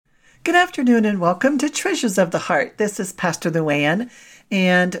Good afternoon and welcome to Treasures of the Heart. This is Pastor Luann.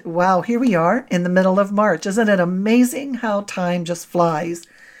 And wow, here we are in the middle of March. Isn't it amazing how time just flies?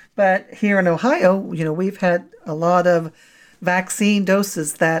 But here in Ohio, we've had a lot of vaccine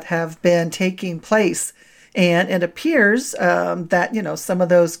doses that have been taking place. And it appears that, some of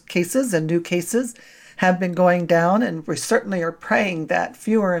those cases and new cases have been going down. And we certainly are praying that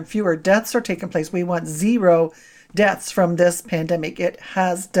fewer and fewer deaths are taking place. We want zero deaths from this pandemic. It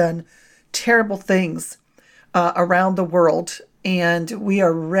has done terrible things around the world, and we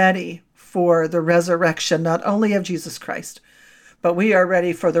are ready for the resurrection, not only of Jesus Christ, but we are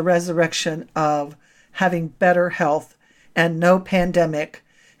ready for the resurrection of having better health and no pandemic,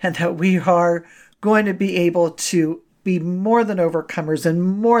 and that we are going to be able to be more than overcomers and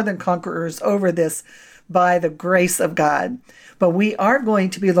more than conquerors over this by the grace of God. But we are going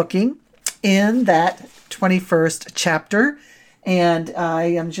to be looking in that 21st chapter. And I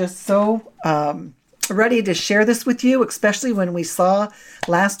am just so ready to share this with you, especially when we saw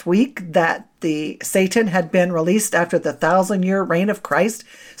last week that Satan had been released after the 1,000-year reign of Christ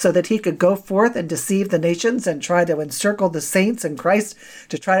so that he could go forth and deceive the nations and try to encircle the saints in Christ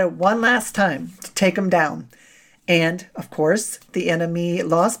to try to one last time to take them down. And of course, the enemy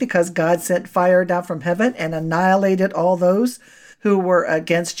lost because God sent fire down from heaven and annihilated all those who were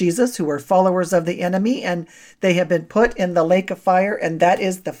against Jesus, who were followers of the enemy, and they have been put in the lake of fire, and that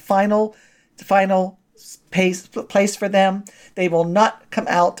is the final place for them. They will not come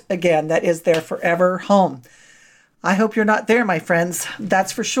out again. That is their forever home. I hope you're not there, my friends.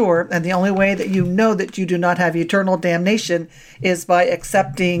 That's for sure. And the only way that you know that you do not have eternal damnation is by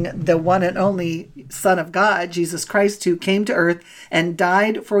accepting the one and only Son of God, Jesus Christ, who came to earth and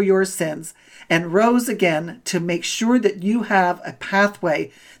died for your sins and rose again to make sure that you have a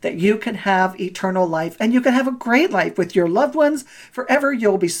pathway that you can have eternal life and you can have a great life with your loved ones forever.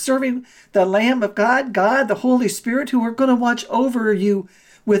 You'll be serving the Lamb of God, the Holy Spirit, who are going to watch over you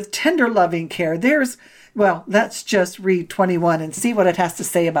with tender loving care. Let's just read 21 and see what it has to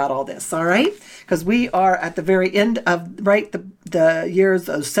say about all this, all right? Because we are at the very end of, the years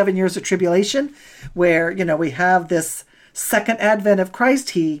of 7 years of tribulation where, we have this second advent of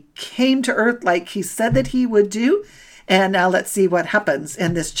Christ. He came to earth like he said that he would do. And now let's see what happens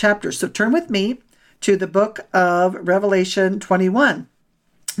in this chapter. So turn with me to the book of Revelation 21.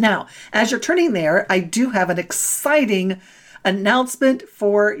 Now, as you're turning there, I do have an exciting announcement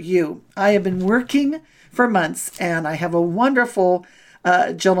for you. I have been working for months, and I have a wonderful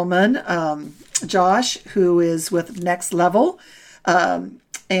gentleman, Josh, who is with Next Level.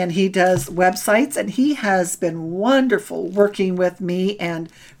 And he does websites, and he has been wonderful working with me and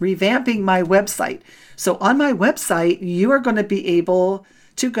revamping my website. So on my website, you are going to be able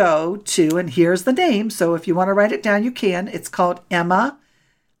to go to, and here's the name. So if you want to write it down, you can. It's called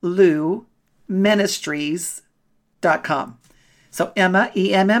EmmaLouMinistries.com. So Emma,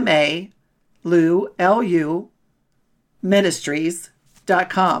 EMMA, Lou, LU,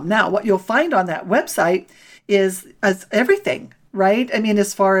 Ministries.com. Now, what you'll find on that website is everything. Right? I mean,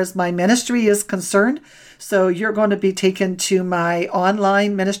 as far as my ministry is concerned. So you're going to be taken to my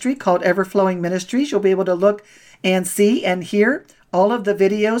online ministry called Everflowing Ministries. You'll be able to look and see and hear all of the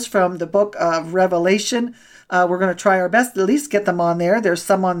videos from the book of Revelation. We're going to try our best to at least get them on there. There's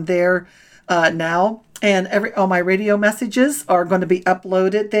some on there now. And all my radio messages are going to be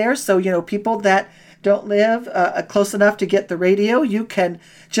uploaded there. So, people that don't live close enough to get the radio, you can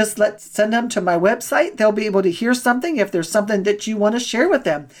just send them to my website. They'll be able to hear something. If there's something that you want to share with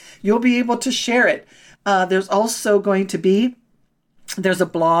them, you'll be able to share it. There's also going to be, there's a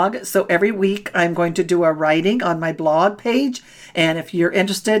blog. So every week I'm going to do a writing on my blog page. And if you're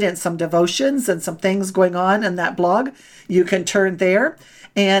interested in some devotions and some things going on in that blog, you can turn there.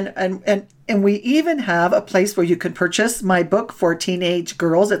 And we even have a place where you can purchase my book for teenage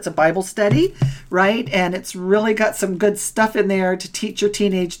girls. It's a Bible study, right? And it's really got some good stuff in there to teach your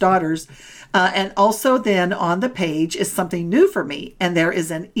teenage daughters. And also then on the page is something new for me. And there is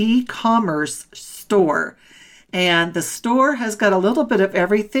an e-commerce store. And the store has got a little bit of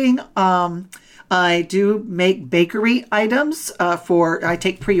everything. I do make bakery items I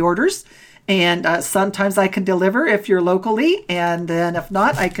take pre-orders. And sometimes I can deliver if you're locally, and then if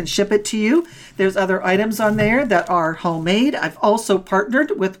not, I can ship it to you. There's other items on there that are homemade. I've also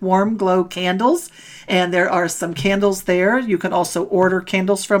partnered with Warm Glow Candles, and there are some candles there. You can also order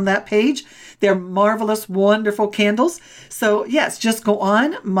candles from that page. They're marvelous, wonderful candles. So yes, just go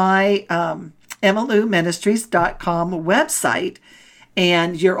on my EmmaLouMinistries.com website,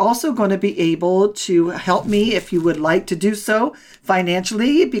 And you're also going to be able to help me if you would like to do so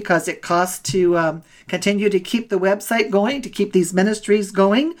financially, because it costs to continue to keep the website going, to keep these ministries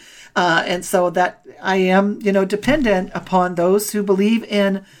going. And so that I am, dependent upon those who believe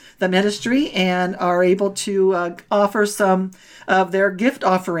in the ministry and are able to offer some of their gift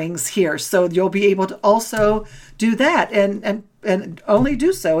offerings here. So you'll be able to also do that and only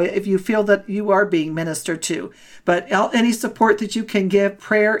do so if you feel that you are being ministered to. But any support that you can give,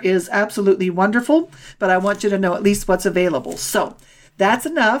 prayer is absolutely wonderful, but I want you to know at least what's available. So that's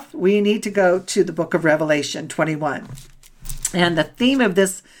enough. We need to go to the book of Revelation 21. And the theme of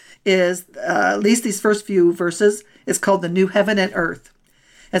this is, at least these first few verses, is called the new heaven and earth.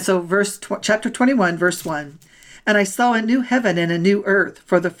 And so chapter 21, verse 1, "And I saw a new heaven and a new earth,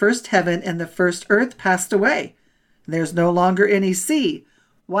 for the first heaven and the first earth passed away. There's no longer any sea."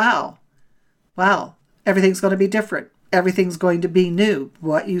 Wow. Everything's going to be different. Everything's going to be new.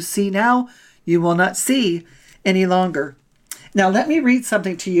 What you see now, you will not see any longer. Now, let me read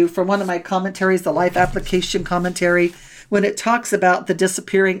something to you from one of my commentaries, the Life Application Commentary, when it talks about the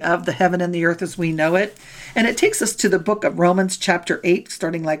disappearing of the heaven and the earth as we know it. And it takes us to the book of Romans chapter 8,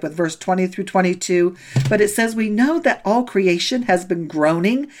 starting like with verse 20 through 22. But it says, "We know that all creation has been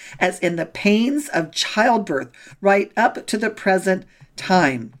groaning as in the pains of childbirth right up to the present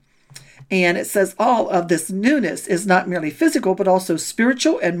time." And it says all of this newness is not merely physical, but also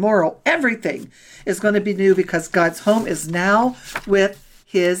spiritual and moral. Everything is going to be new because God's home is now with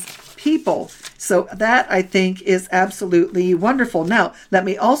his people. So that, I think, is absolutely wonderful. Now, let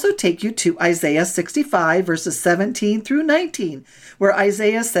me also take you to Isaiah 65, verses 17 through 19, where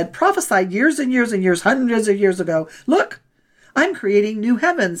Isaiah said, prophesied years and years and years, hundreds of years ago, "Look, I'm creating new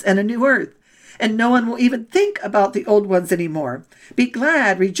heavens and a new earth, and no one will even think about the old ones anymore. Be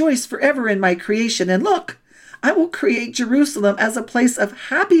glad, rejoice forever in my creation, and look, I will create Jerusalem as a place of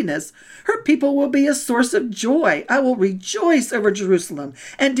happiness. Her people will be a source of joy. I will rejoice over Jerusalem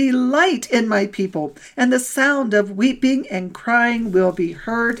and delight in my people, and the sound of weeping and crying will be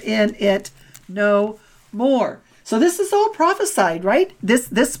heard in it no more." So this is all prophesied, right?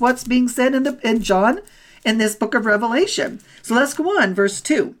 This what's being said in John in this book of Revelation. So let's go on, verse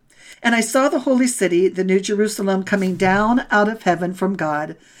 2. "And I saw the holy city, the new Jerusalem, coming down out of heaven from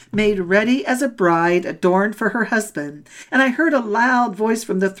God, made ready as a bride adorned for her husband. And I heard a loud voice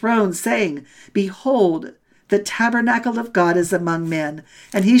from the throne saying, 'Behold, the tabernacle of God is among men,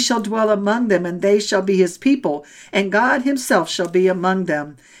 and he shall dwell among them, and they shall be his people, and God himself shall be among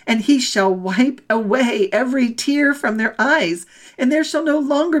them. And he shall wipe away every tear from their eyes, and there shall no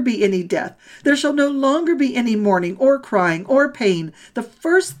longer be any death. There shall no longer be any mourning or crying or pain. The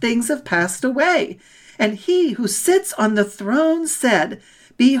first things have passed away.' And he who sits on the throne said,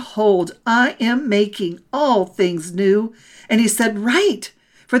 'Behold, I am making all things new.' And he said, 'Write,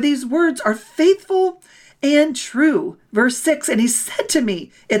 for these words are faithful and true.' Verse 6, "And he said to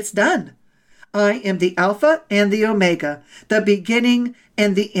me, 'It's done. I am the Alpha and the Omega, the beginning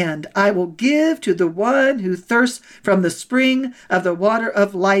and the end. I will give to the one who thirsts from the spring of the water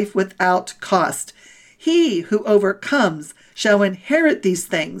of life without cost. He who overcomes shall inherit these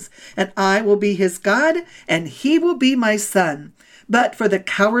things, and I will be his God, and he will be my son. But for the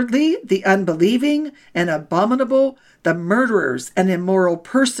cowardly, the unbelieving, and abominable, the murderers and immoral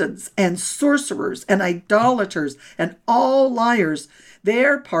persons, and sorcerers, and idolaters, and all liars,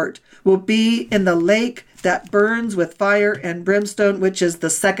 their part will be in the lake that burns with fire and brimstone, which is the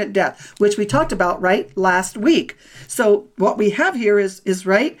second death," which we talked about, right, last week. So what we have here is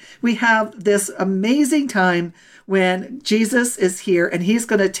right, we have this amazing time when Jesus is here and he's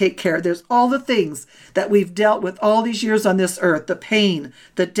going to take care. There's all the things that we've dealt with all these years on this earth, the pain,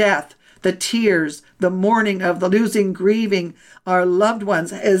 the death, the tears, the mourning of the losing, grieving our loved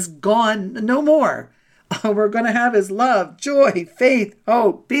ones is gone, no more. We're going to have his love, joy, faith,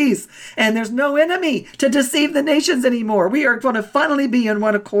 hope, peace. And there's no enemy to deceive the nations anymore. We are going to finally be in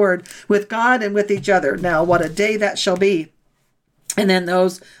one accord with God and with each other. Now, what a day that shall be. And then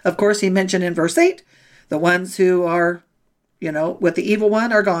those, of course, he mentioned in verse 8, the ones who are, with the evil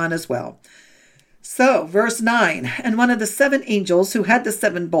one are gone as well. So, verse 9, "And one of the 7 angels who had the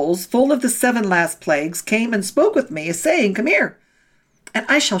 7 bowls full of the 7 last plagues came and spoke with me, saying, 'Come here, and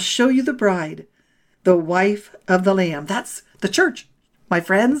I shall show you the bride, the wife of the Lamb.'" That's the church, my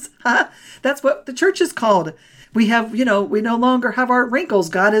friends. That's what the church is called. We have, we no longer have our wrinkles.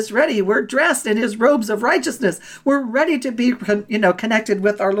 God is ready. We're dressed in his robes of righteousness. We're ready to be, connected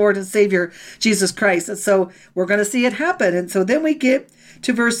with our Lord and Savior, Jesus Christ. And so we're going to see it happen. And so then we get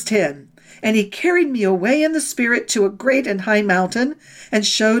to verse 10. "And he carried me away in the spirit to a great and high mountain and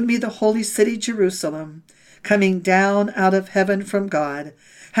showed me the holy city, Jerusalem, coming down out of heaven from God,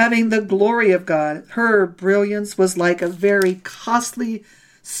 having the glory of God. Her brilliance was like a very costly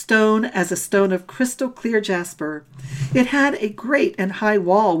stone, as a stone of crystal clear jasper. It had a great and high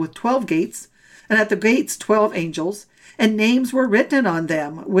wall with 12 gates, and at the gates 12 angels, and names were written on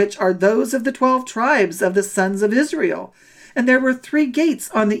them, which are those of the 12 tribes of the sons of Israel. And there were 3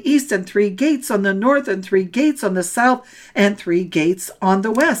 gates on the east, and 3 gates on the north, and 3 gates on the south, and 3 gates on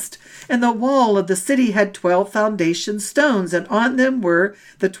the west. And the wall of the city had 12 foundation stones, and on them were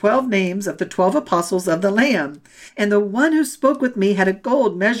the 12 names of the 12 apostles of the Lamb. And the one who spoke with me had a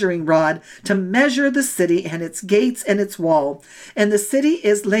gold measuring rod to measure the city and its gates and its wall. And the city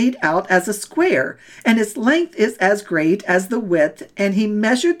is laid out as a square, and its length is as great as the width. And he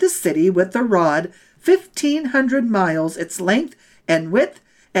measured the city with the rod, 1,500 miles. Its length and width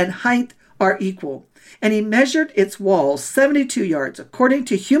and height are equal. And he measured its walls 72 yards, according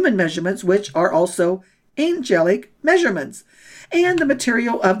to human measurements, which are also angelic measurements. And the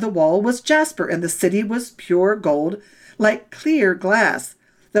material of the wall was jasper, and the city was pure gold, like clear glass.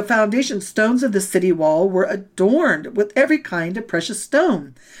 The foundation stones of the city wall were adorned with every kind of precious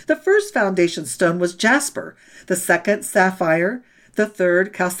stone. The first foundation stone was jasper, the second sapphire, the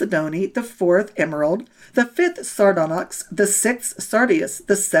third chalcedony, the fourth emerald, the fifth sardonyx, the sixth sardius,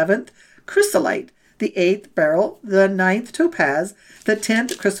 the seventh chrysolite, the eighth beryl, the ninth topaz, the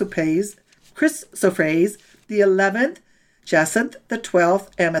 10th chrysoprase, the 11th jacinth, the 12th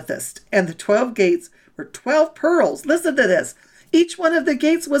amethyst. And the 12 gates were 12 pearls. Listen to this. Each one of the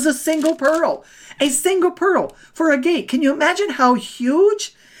gates was a single pearl. A single pearl for a gate. Can you imagine how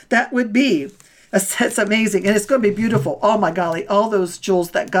huge that would be? It's amazing, and it's going to be beautiful. Oh my golly, all those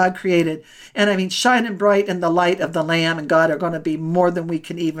jewels that God created. And I mean, shining bright in the light of the Lamb and God are going to be more than we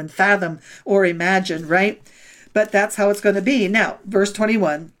can even fathom or imagine, right? But that's how it's going to be. Now, verse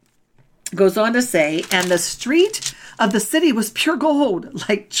 21 goes on to say, and the street of the city was pure gold,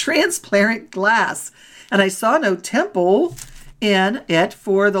 like transparent glass. And I saw no temple in it,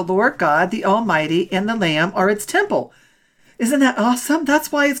 for the Lord God, the Almighty, and the Lamb are its temple. Isn't that awesome?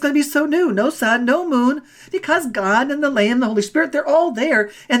 That's why it's going to be so new. No sun, no moon, because God and the Lamb, the Holy Spirit, they're all there,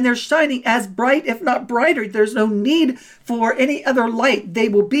 and they're shining as bright, if not brighter. There's no need for any other light. They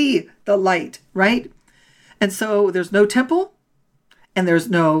will be the light, right? And so there's no temple, and there's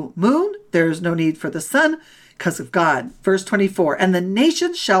no moon. There's no need for the sun because of God. Verse 24, and the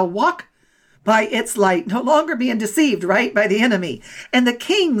nations shall walk by its light, no longer being deceived, right, by the enemy. And the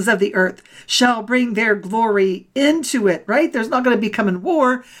kings of the earth shall bring their glory into it, right? There's not going to be coming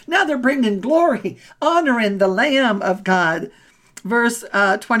war. Now they're bringing glory, honoring the Lamb of God. Verse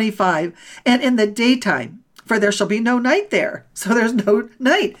 25, and in the daytime, for there shall be no night there. So there's no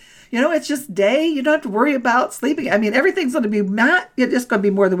night. You know, it's just day. You don't have to worry about sleeping. I mean, everything's going to be, it's going to be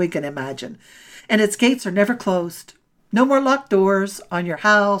more than we can imagine. And its gates are never closed. No more locked doors on your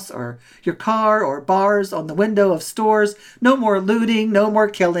house or your car or bars on the window of stores. No more looting, no more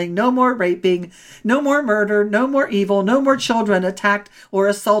killing, no more raping, no more murder, no more evil, no more children attacked or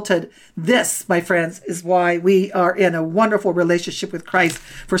assaulted. This, my friends, is why we are in a wonderful relationship with Christ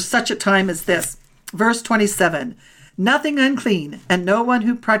for such a time as this. Verse 27, nothing unclean, and no one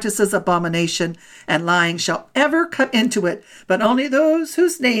who practices abomination and lying shall ever come into it, but only those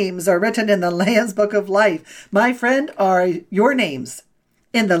whose names are written in the Lamb's book of life. My friend, are your names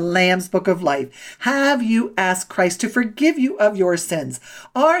in the Lamb's book of life? Have you asked Christ to forgive you of your sins?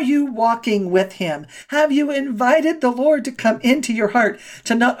 Are you walking with him? Have you invited the Lord to come into your heart,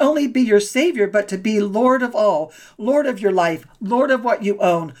 to not only be your Savior, but to be Lord of all, Lord of your life, Lord of what you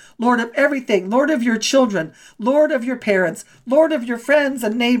own, Lord of everything, Lord of your children, Lord of your parents, Lord of your friends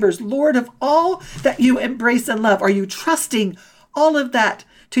and neighbors, Lord of all that you embrace and love? Are you trusting all of that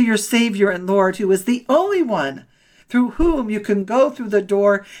to your Savior and Lord, who is the only one through whom you can go through the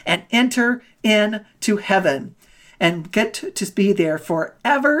door and enter into heaven and get to be there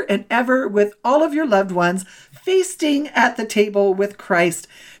forever and ever with all of your loved ones, feasting at the table with Christ,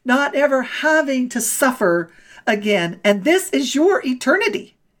 not ever having to suffer again. And this is your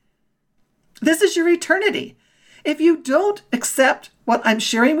eternity. This is your eternity. If you don't accept what I'm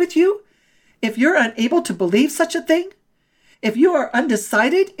sharing with you, if you're unable to believe such a thing, if you are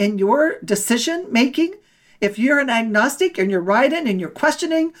undecided in your decision making, if you're an agnostic and you're writing and you're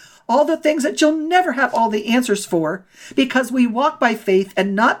questioning all the things that you'll never have all the answers for, because we walk by faith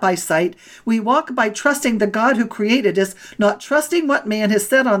and not by sight. We walk by trusting the God who created us, not trusting what man has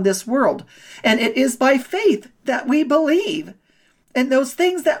said on this world. And it is by faith that we believe. and those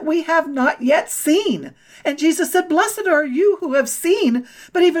things that we have not yet seen. And Jesus said, blessed are you who have seen,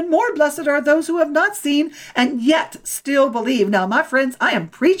 but even more blessed are those who have not seen and yet still believe. Now, my friends, I am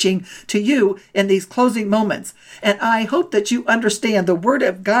preaching to you in these closing moments, and I hope that you understand the word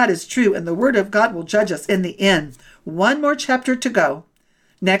of God is true, and the word of God will judge us in the end. One more chapter to go.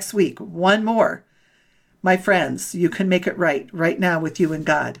 Next week, one more. My friends, you can make it right now with you and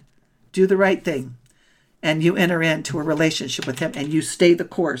God. Do the right thing, and you enter into a relationship with him, and you stay the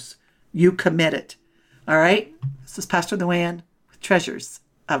course. You commit it. All right? This is Pastor Luann with Treasures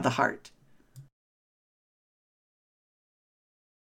of the Heart.